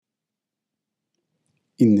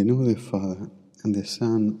In the name of the Father, and the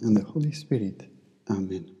Son, and the Holy Spirit.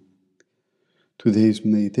 Amen. Today's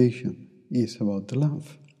meditation is about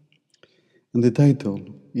love, and the title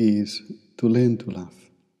is To Learn to Love.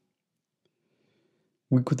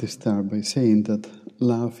 We could start by saying that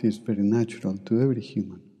love is very natural to every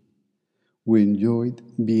human. We enjoy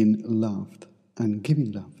being loved and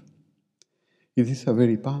giving love. It is a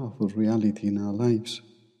very powerful reality in our lives.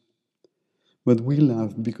 But we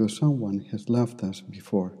love because someone has loved us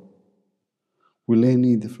before. We learn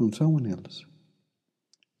it from someone else.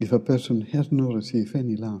 If a person has not received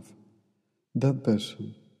any love, that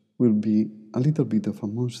person will be a little bit of a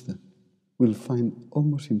monster, will find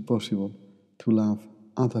almost impossible to love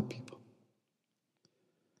other people.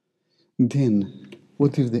 Then,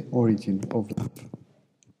 what is the origin of love?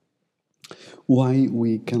 Why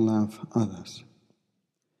we can love others?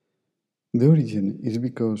 The origin is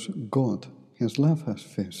because God has loved us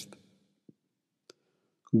first.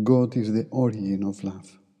 God is the origin of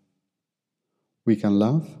love. We can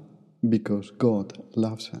love because God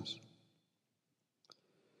loves us.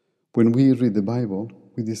 When we read the Bible,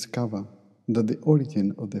 we discover that the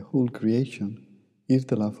origin of the whole creation is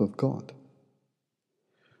the love of God.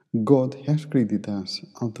 God has created us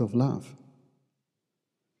out of love,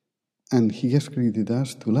 and He has created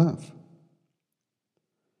us to love.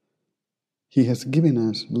 He has given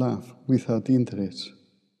us love without interest.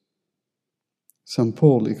 St.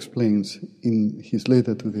 Paul explains in his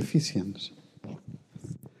letter to the Ephesians,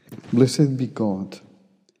 "Blessed be God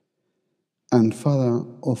and Father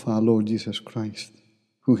of our Lord Jesus Christ,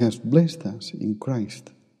 who has blessed us in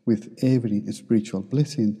Christ with every spiritual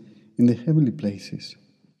blessing in the heavenly places,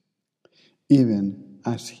 even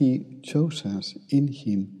as He chose us in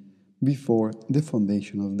Him before the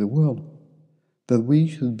foundation of the world, that we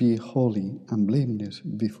should be holy and blameless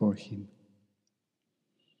before Him."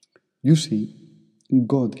 You see,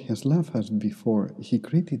 God has loved us before He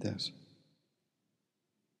created us.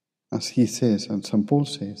 As He says, and St. Paul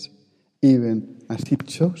says, even as He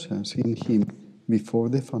chose us in Him before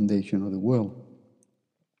the foundation of the world.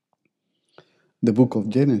 The book of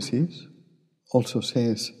Genesis also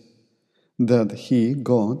says that He,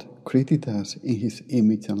 God, created us in His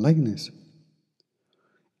image and likeness.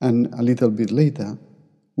 And a little bit later,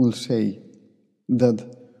 we'll say that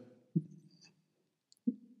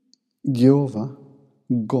Jehovah,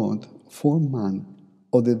 God, formed man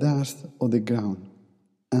of the dust of the ground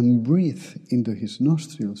and breathed into his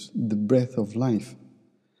nostrils the breath of life,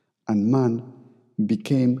 and man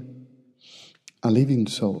became a living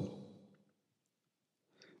soul.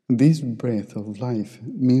 This breath of life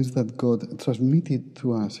means that God transmitted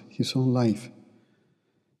to us His own life.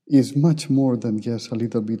 Is much more than just a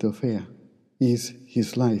little bit of air. Is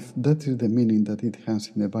His life. That is the meaning that it has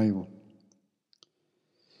in the Bible.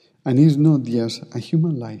 And it's not just a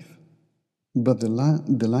human life, but the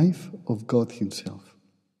life of God Himself.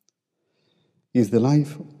 It's the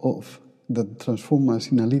life that transforms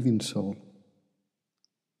us in a living soul.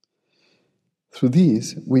 Through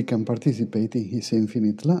this, we can participate in His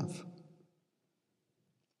infinite love.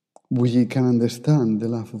 We can understand the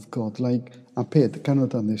love of God like a pet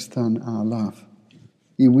cannot understand our love.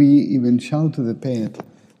 If we even shout to the pet,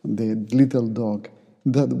 the little dog,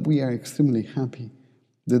 that we are extremely happy,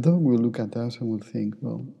 the dog will look at us and will think,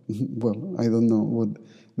 well, I don't know what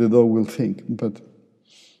the dog will think, but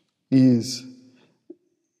is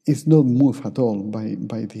not moved at all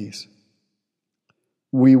by this.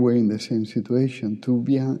 We were in the same situation to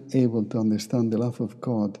be able to understand the love of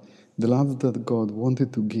God, the love that God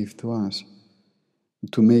wanted to give to us,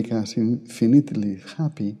 to make us infinitely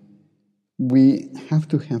happy. We have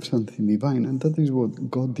to have something divine, and that is what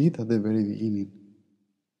God did at the very beginning.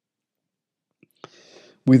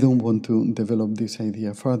 We don't want to develop this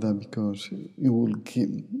idea further because it will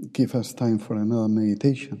give us time for another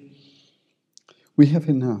meditation. We have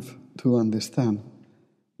enough to understand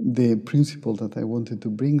the principle that I wanted to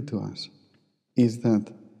bring to us is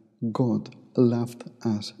that God loved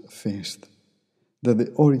us first, that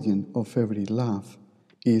the origin of every love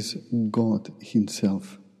is God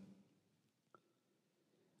Himself.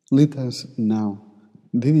 Let us now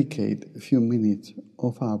dedicate a few minutes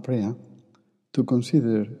of our prayer to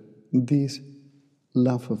consider this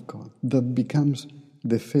love of God that becomes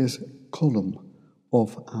the first column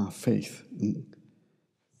of our faith.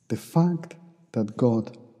 The fact that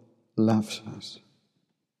God loves us.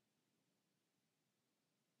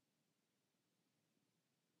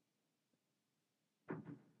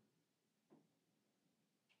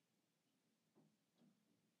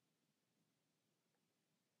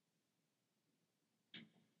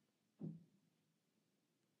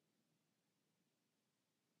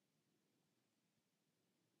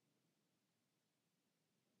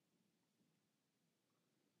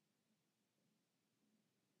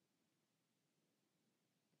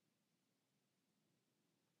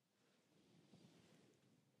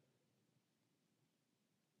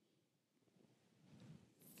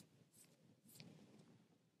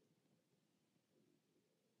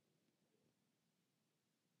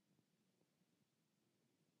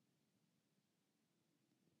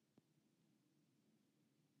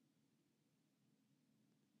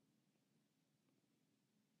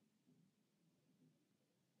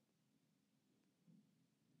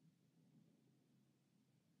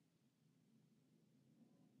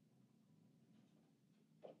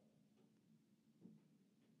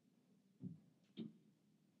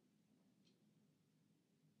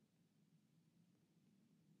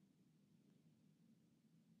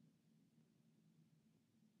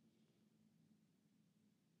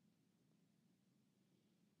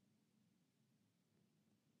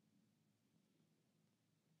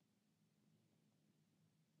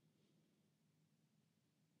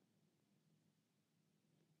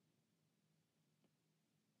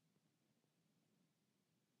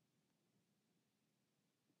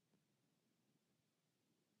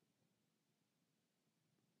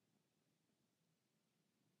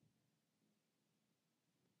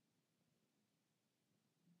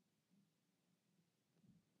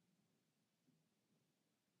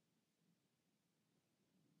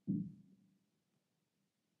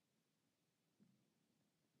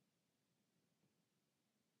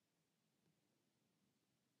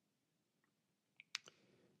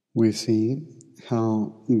 we see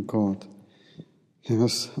how God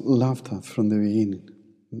has loved us from the beginning.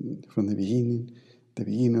 From the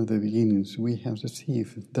beginning of the beginnings, we have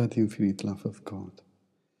received that infinite love of God.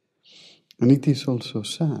 And it is also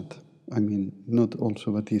sad, not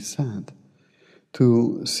also, but it's sad,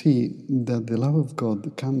 to see that the love of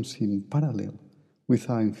God comes in parallel with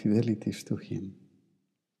our infidelities to Him.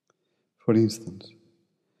 For instance,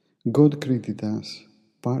 God created us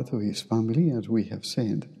part of His family, as we have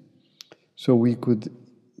said, so we could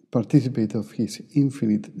participate of His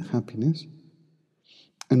infinite happiness,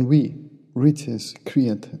 and we, richest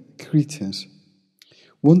creatures,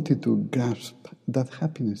 wanted to grasp that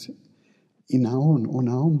happiness on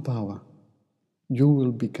our own power. You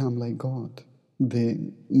will become like God,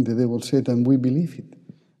 the devil said, and we believe it.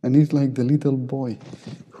 And it's like the little boy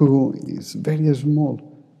who is very small,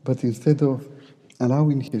 but instead of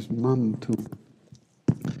allowing his mom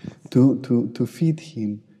to feed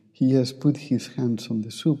him, he has put his hands on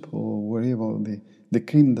the soup or wherever the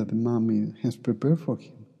cream that the mom has prepared for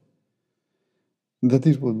him. That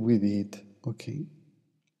is what we did, okay?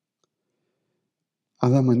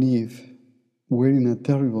 Adam and Eve were in a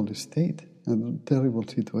terrible state, a terrible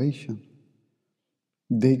situation.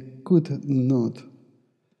 They could not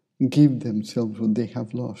give themselves what they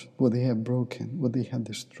have lost, what they have broken, what they have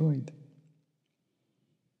destroyed.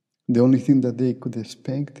 The only thing that they could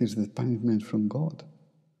expect is the punishment from God.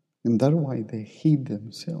 And that's why they hid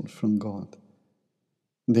themselves from God.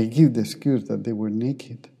 They give the excuse that they were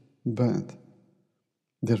naked, but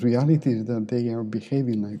the reality is that they are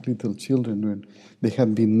behaving like little children when they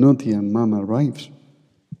have been naughty and mom arrives.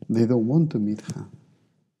 They don't want to meet her.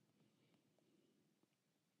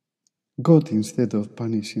 God, instead of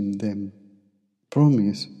punishing them,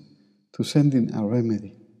 promised to send in a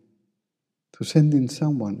remedy, to send in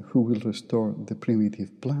someone who will restore the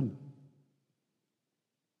primitive plan.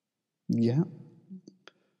 Yeah,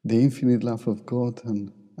 the infinite love of God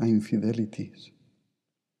and our infidelities.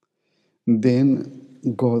 Then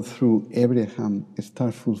God, through Abraham,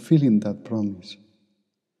 starts fulfilling that promise.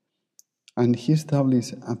 And He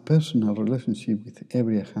established a personal relationship with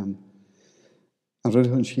Abraham, a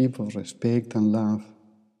relationship of respect and love.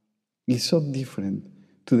 It's so different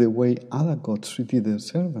to the way other gods treated their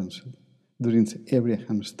servants during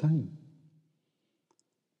Abraham's time.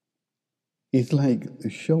 It's like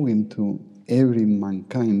showing to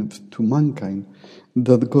mankind,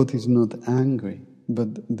 that God is not angry,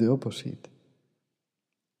 but the opposite.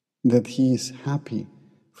 That He is happy,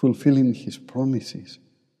 fulfilling His promises,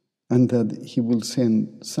 and that He will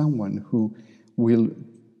send someone who will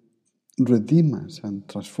redeem us and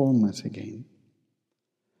transform us again.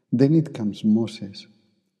 Then it comes Moses,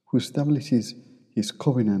 who establishes his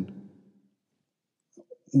covenant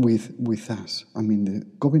with us. The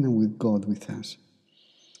covenant with God with us.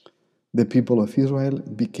 The people of Israel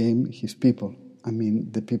became His people.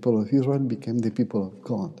 The people of Israel became the people of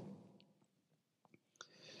God.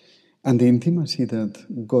 And the intimacy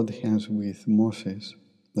that God has with Moses,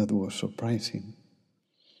 that was surprising.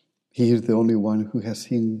 He is the only one who has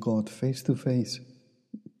seen God face to face.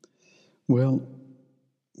 Well,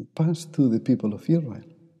 passed to the people of Israel.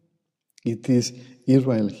 It is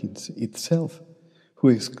Israel itself who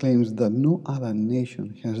exclaims that no other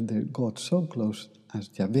nation has their God so close as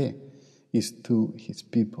Yahweh is to His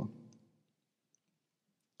people.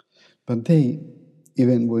 But they,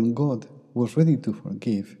 even when God was ready to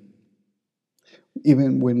forgive,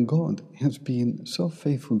 even when God has been so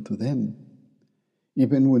faithful to them,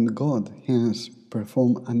 even when God has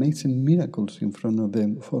performed amazing miracles in front of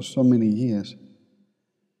them for so many years,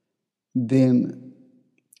 then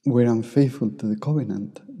were unfaithful to the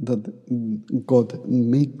covenant that God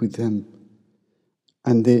made with them.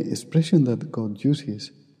 And the expression that God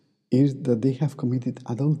uses is that they have committed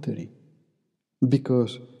adultery,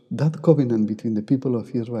 because that covenant between the people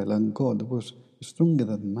of Israel and God was stronger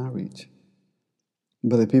than marriage.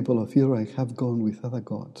 But the people of Israel have gone with other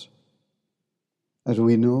gods. As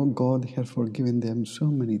we know, God has forgiven them so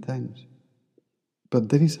many times. But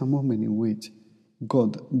there is a moment in which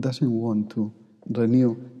God doesn't want to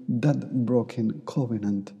renew that broken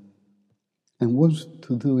covenant and wants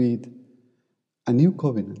to do it a new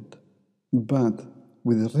covenant, but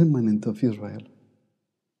with the remnant of Israel,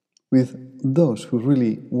 with those who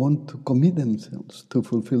really want to commit themselves to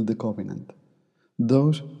fulfill the covenant,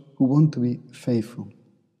 those who want to be faithful.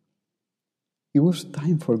 It was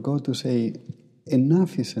time for God to say,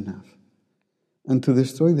 enough is enough, and to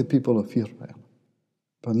destroy the people of Israel.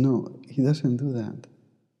 But no, He doesn't do that,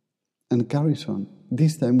 and carries on,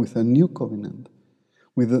 this time with a new covenant,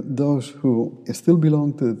 with those who still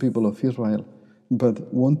belong to the people of Israel,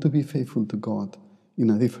 but want to be faithful to God in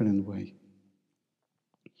a different way.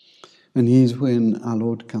 And it is when our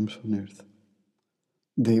Lord comes on earth.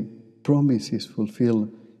 The promise is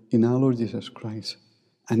fulfilled in our Lord Jesus Christ.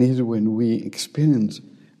 And it is when we experience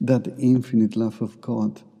that infinite love of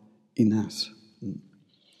God in us.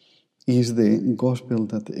 It is the gospel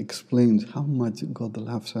that explains how much God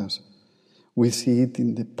loves us. We see it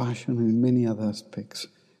in the passion and in many other aspects.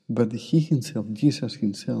 But He Himself, Jesus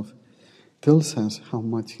Himself, tells us how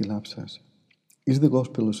much He loves us. It's the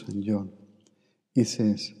Gospel of St. John. It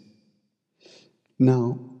says,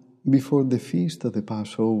 "Now, before the feast of the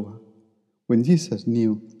Passover, when Jesus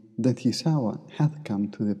knew that His hour had come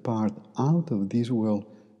to depart out of this world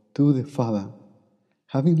to the Father,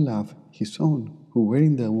 having loved His own who were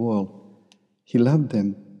in the world, He loved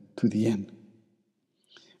them to the end."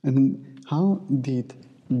 And how did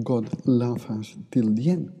God love us till the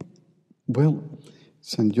end? Well,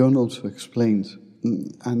 St. John also explains,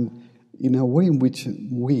 and in a way in which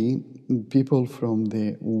we, people from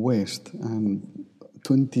the West, and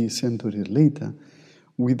 20 centuries later,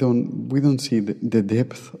 we don't see the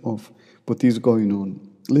depth of what is going on.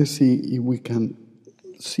 Let's see if we can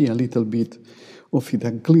see a little bit of it,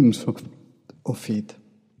 a glimpse of it.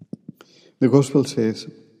 The Gospel says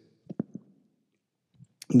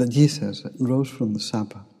that Jesus rose from the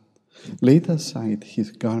supper, laid aside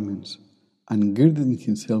his garments, and girded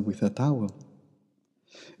himself with a towel.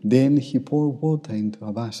 Then he poured water into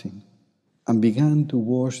a basin and began to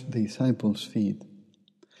wash the disciples' feet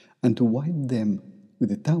and to wipe them with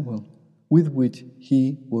the towel with which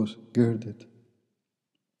he was girded.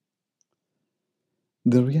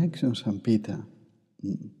 The reaction of St. Peter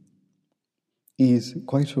is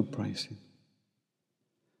quite surprising.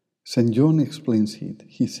 St. John explains it.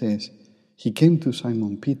 He says, "He came to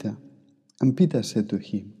Simon Peter, and Peter said to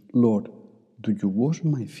him, 'Lord, do you wash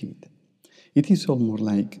my feet?'" It is almost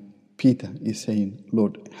like Peter is saying,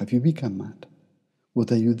 "Lord, have you become mad?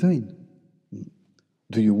 What are you doing?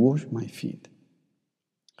 Do you wash my feet?"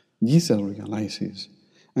 Jesus realizes,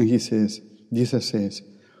 and Jesus says,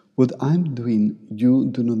 "What I'm doing you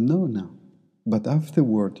do not know now, but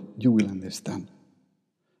afterward you will understand."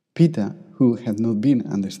 Peter, who had not been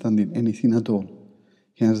understanding anything at all,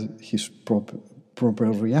 has his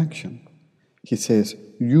proper reaction. He says,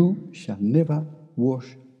 "You shall never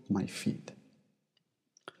wash my feet."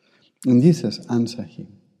 And Jesus answered him,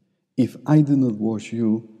 "If I do not wash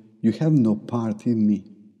you, you have no part in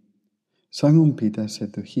me." Simon Peter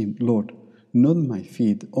said to him, "Lord, not my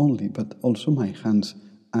feet only, but also my hands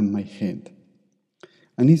and my head."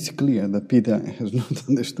 And it's clear that Peter has not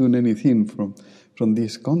understood anything from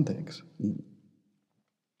this context.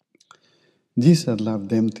 Jesus loved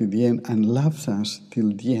them to the end and loves us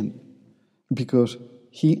till the end because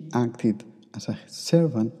he acted as a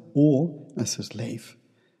servant or as a slave.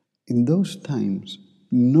 In those times,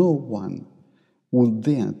 no one would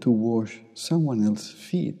dare to wash someone else's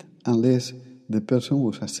feet unless the person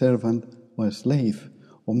was a servant or a slave,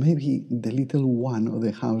 or maybe the little one of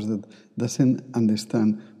the house that doesn't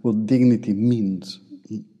understand what dignity means.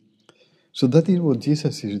 So that is what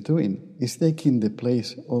Jesus is doing. He's taking the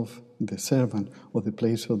place of the servant or the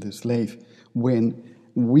place of the slave when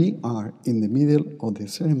we are in the middle of the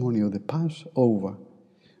ceremony of the Passover,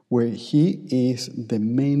 where he is the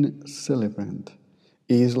main celebrant.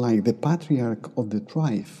 He is like the patriarch of the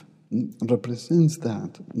tribe, represents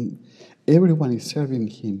that. Everyone is serving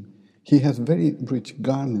him. He has very rich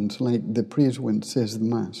garments, like the priest when says the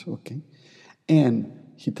Mass, okay? And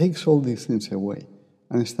he takes all these things away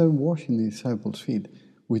and starts washing the disciples' feet,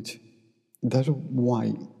 which that's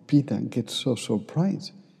why Peter gets so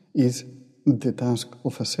surprised, is the task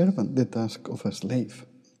of a servant, the task of a slave.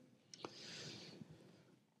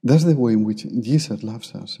 That's the way in which Jesus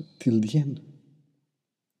loves us till the end.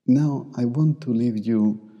 Now I want to leave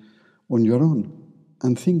you on your own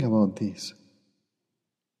and think about this.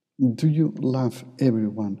 Do you love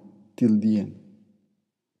everyone till the end?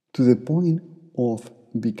 To the point of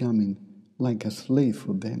becoming like a slave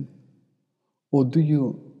for them? Or do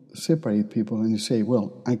you separate people and you say,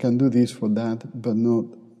 well, I can do this for that, but not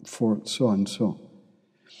for so and so?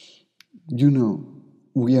 You know,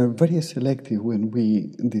 we are very selective when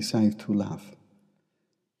we decide to love.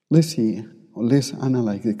 Let's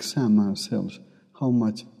analyze, examine ourselves how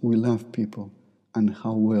much we love people and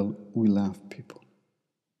how well we love people.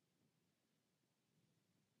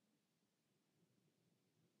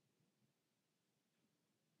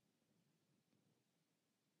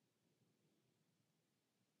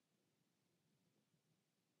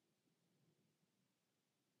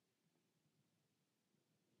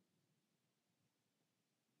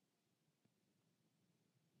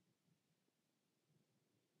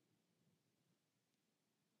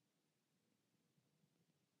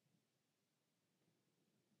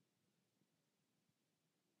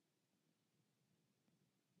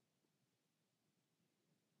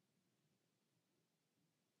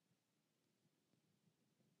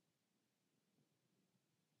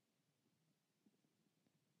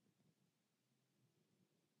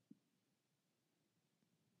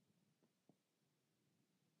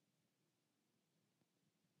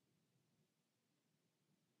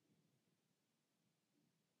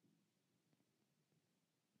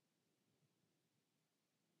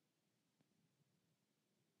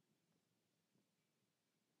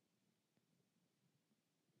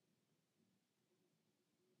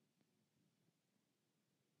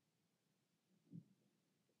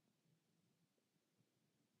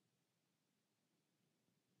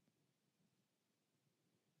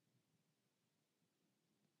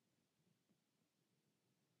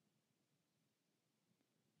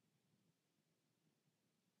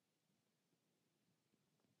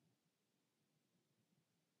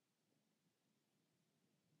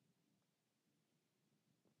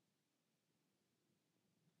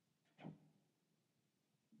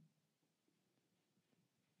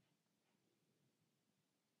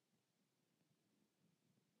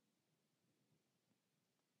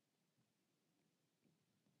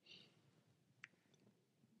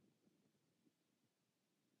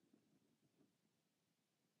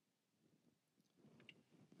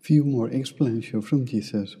 Few more explanations from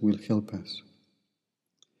Jesus will help us.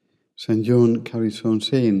 St. John carries on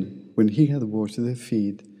saying, when he had washed their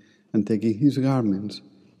feet and taken his garments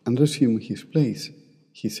and resumed his place,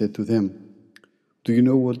 he said to them, "Do you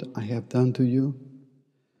know what I have done to you?"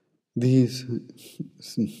 These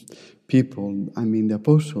people, the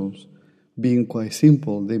apostles, being quite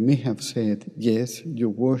simple, they may have said, "Yes, you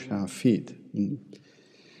wash our feet."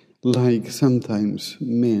 Like sometimes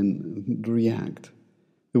men react.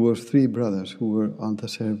 There were 3 brothers who were altar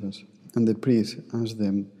servers, and the priest asked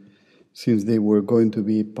them, since they were going to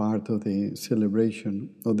be part of the celebration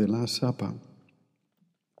of the Last Supper,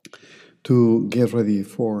 to get ready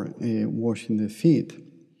for washing the feet.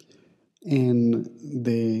 And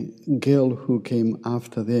the girl who came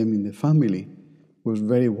after them in the family was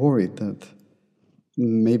very worried that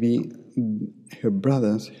maybe her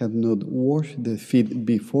brothers had not washed the feet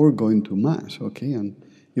before going to Mass, okay? And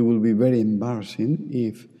it will be very embarrassing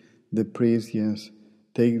if the priest just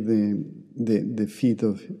take the feet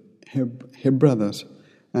of her brothers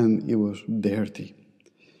and it was dirty.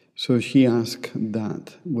 So she asked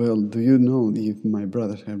that, "Well, do you know if my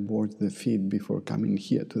brothers had washed the feet before coming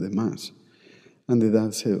here to the Mass?" And the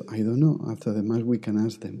dad said, "I don't know. After the Mass we can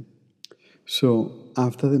ask them." So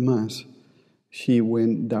after the Mass, she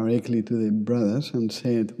went directly to the brothers and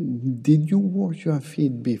said, "Did you wash your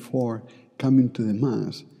feet before coming to the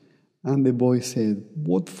Mass?" And the boy said,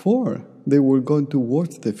 "What for? They were going to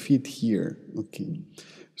wash the feet here." Okay.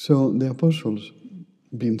 So the apostles,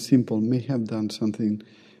 being simple, may have done something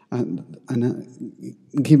and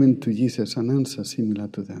given to Jesus an answer similar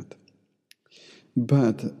to that.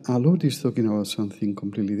 But our Lord is talking about something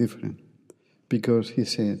completely different, because he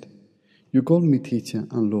said, "You call me teacher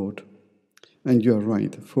and Lord, and you are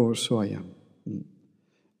right, for so I am."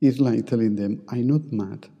 It's like telling them, "I'm not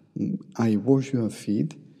mad. I wash your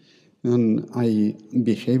feet and I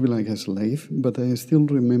behave like a slave, but I still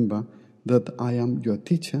remember that I am your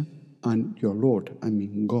teacher and your Lord,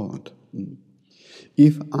 God.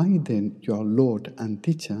 If I then, your Lord and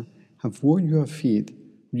teacher, have washed your feet,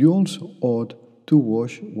 you also ought to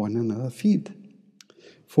wash one another's feet.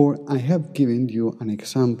 For I have given you an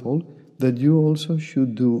example that you also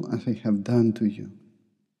should do as I have done to you."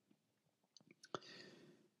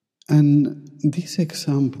 And this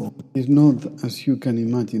example is not, as you can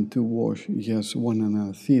imagine, to wash just one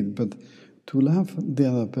another's feet, but to love the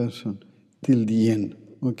other person till the end,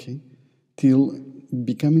 okay? Till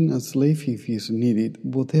becoming a slave if is needed,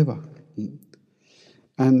 whatever.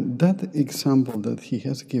 And that example that he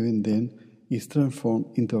has given then is transformed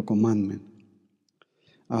into a commandment.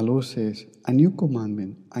 Our Lord says, "A new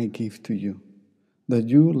commandment I give to you, that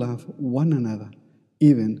you love one another,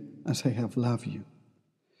 even as I have loved you,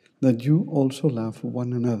 that you also love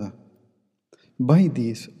one another. By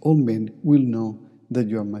this all men will know that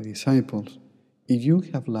you are my disciples, if you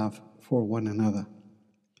have love for one another."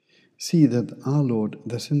 See that our Lord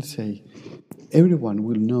doesn't say, "Everyone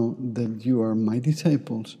will know that you are my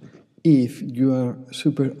disciples if you are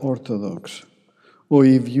super orthodox, or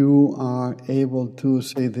if you are able to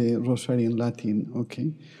say the Rosary in Latin,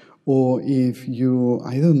 okay? Or if you,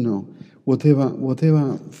 I don't know,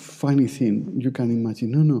 whatever funny thing you can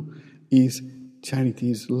imagine." No. Is charity,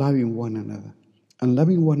 is loving one another. And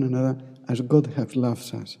loving one another as God has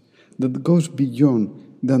loved us. That goes beyond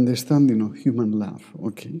the understanding of human love,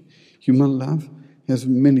 okay? Human love has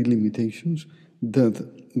many limitations that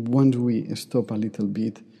once we stop a little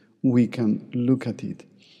bit, we can look at it.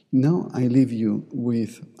 Now I leave you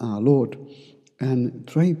with our Lord and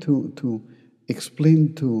try to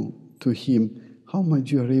explain to Him how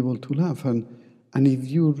much you are able to love and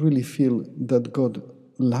if you really feel that God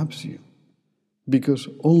loves you. Because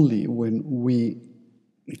only when we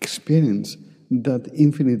experience that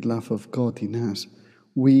infinite love of God in us,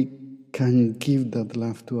 we can give that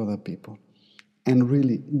love to other people. And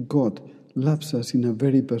really, God loves us in a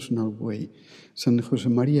very personal way. San Jose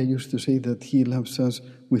Maria used to say that he loves us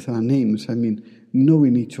with our names,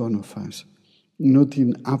 knowing each one of us, not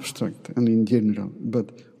in abstract and in general,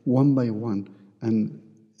 but one by one, and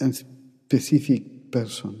a specific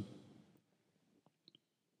person.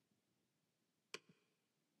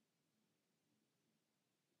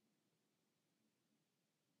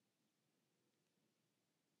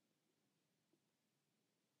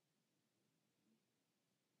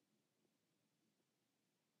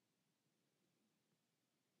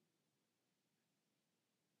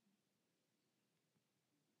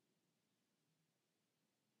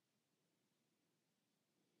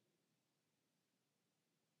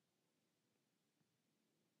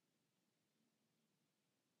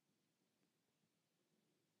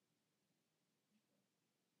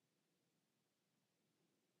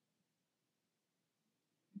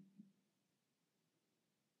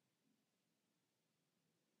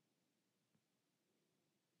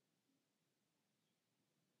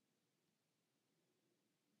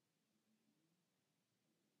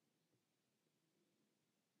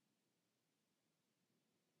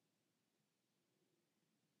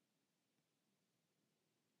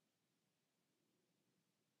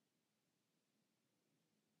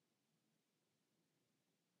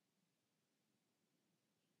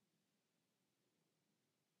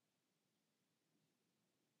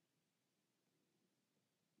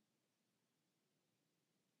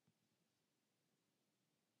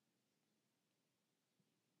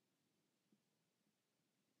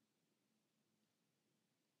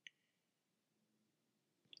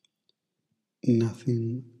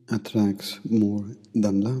 Nothing attracts more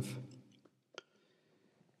than love.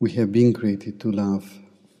 We have been created to love,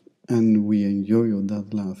 and we enjoy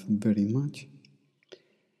that love very much.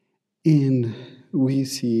 And we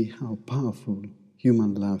see how powerful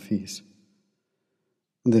human love is.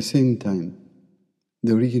 At the same time,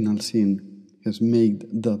 the original sin has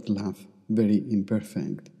made that love very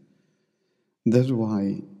imperfect. That's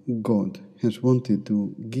why God has wanted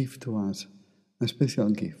to give to us a special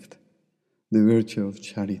gift, the virtue of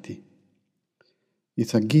charity.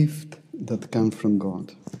 It's a gift that comes from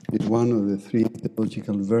God. It's one of the three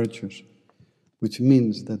theological virtues, which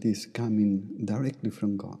means that it's coming directly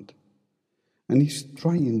from God. And He's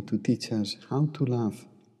trying to teach us how to love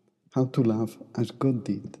as God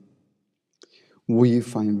did. We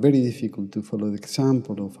find very difficult to follow the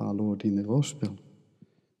example of our Lord in the Gospel,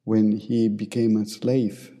 when He became a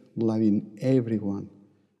slave, loving everyone,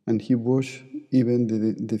 and He washed even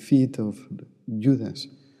the feet of Judas,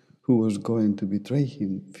 who was going to betray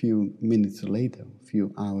Him a few minutes later, a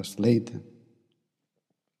few hours later.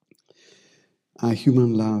 Our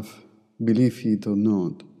human love, believe it or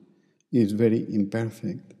not, is very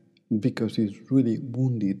imperfect because it's really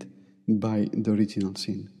wounded by the original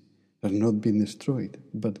sin. It has not been destroyed,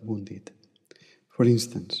 but wounded. For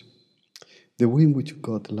instance, the way in which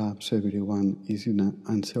God loves everyone is in an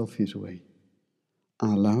unselfish way.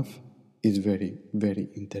 Our love is very, very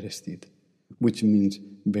interested, which means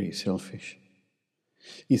very selfish.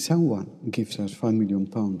 If someone gives us £5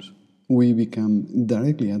 million, we become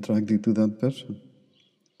directly attracted to that person.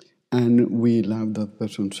 And we love that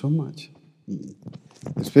person so much,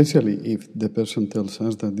 especially if the person tells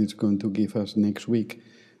us that it's going to give us next week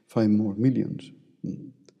 5 more millions.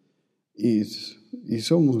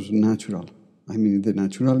 It's almost natural. I mean, the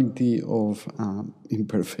naturality of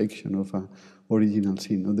imperfection, of original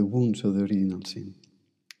sin, of the wounds of the original sin.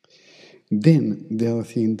 Then the other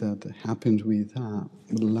thing that happens with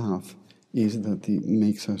love is that it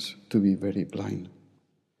makes us to be very blind.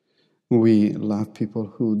 We love people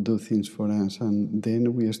who do things for us, and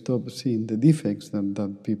then we stop seeing the defects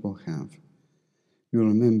that people have. You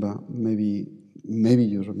remember, maybe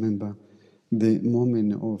you remember, the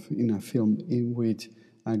moment in a film in which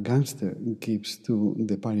a gangster gives to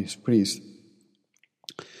the parish priest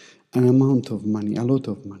an amount of money, a lot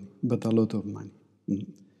of money, but a lot of money.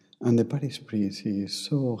 And the parish priest is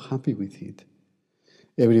so happy with it.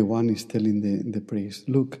 Everyone is telling the priest,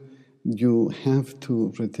 look, you have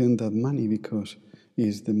to return that money because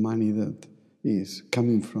it's the money that is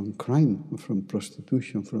coming from crime, from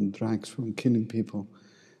prostitution, from drugs, from killing people.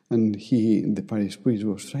 And the parish priest,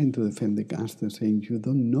 was trying to defend the gangster, saying, you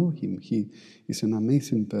don't know him. He is an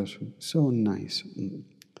amazing person, so nice.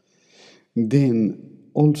 Then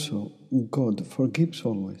also, God forgives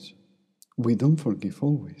always. We don't forgive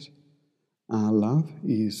always. Our love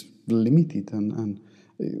is limited, and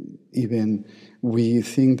even we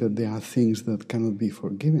think that there are things that cannot be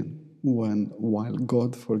forgiven, while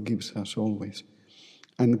God forgives us always.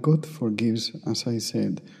 And God forgives, as I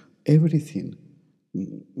said, everything.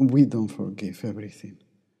 We don't forgive everything.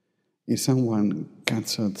 If someone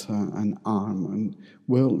cuts out an arm, and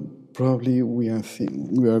well, probably we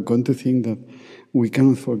are going to think that we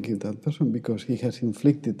cannot forgive that person because he has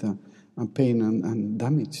inflicted a pain and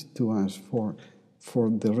damage to us for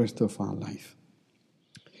the rest of our life.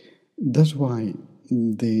 That's why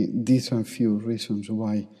these are a few reasons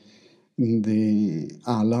why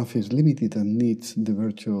our love is limited and needs the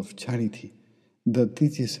virtue of charity that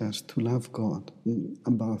teaches us to love God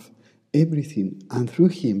above everything, and through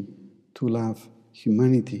Him to love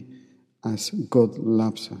humanity as God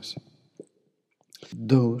loves us.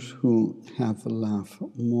 Those who have love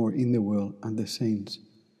more in the world are the saints,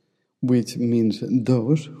 which means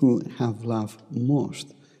those who have love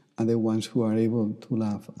most are the ones who are able to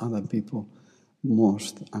love other people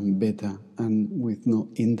most and better and with no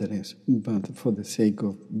interest, but for the sake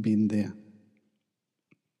of being there.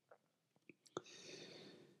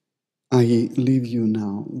 I leave you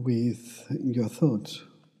now with your thoughts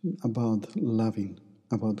about loving,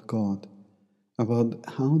 about God, about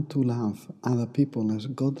how to love other people as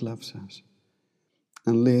God loves us.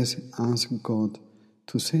 And let's ask God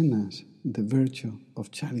to send us the virtue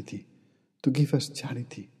of charity, to give us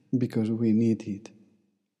charity because we need it.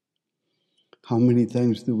 How many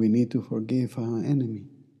times do we need to forgive our enemy?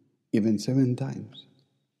 Even 7 times.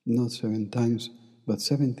 Not 7 times, but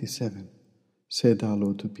 77, said our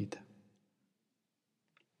Lord to Peter.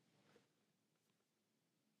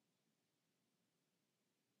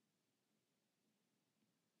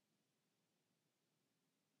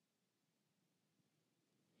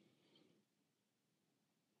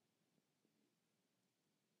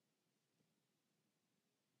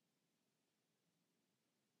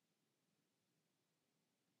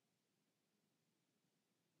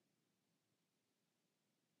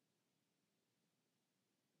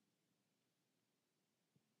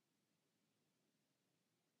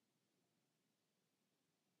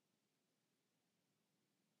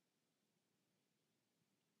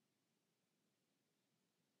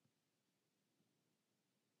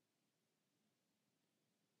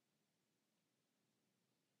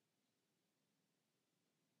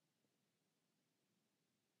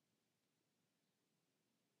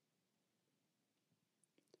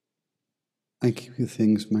 I give you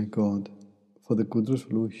thanks, my God, for the good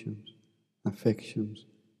resolutions, affections,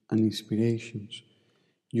 and inspirations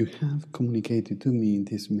you have communicated to me in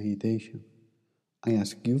this meditation. I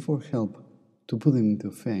ask you for help to put them into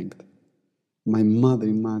effect. My Mother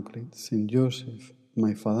Immaculate, Saint Joseph,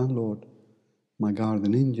 my Father and Lord, my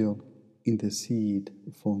guardian angel, intercede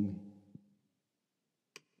for me.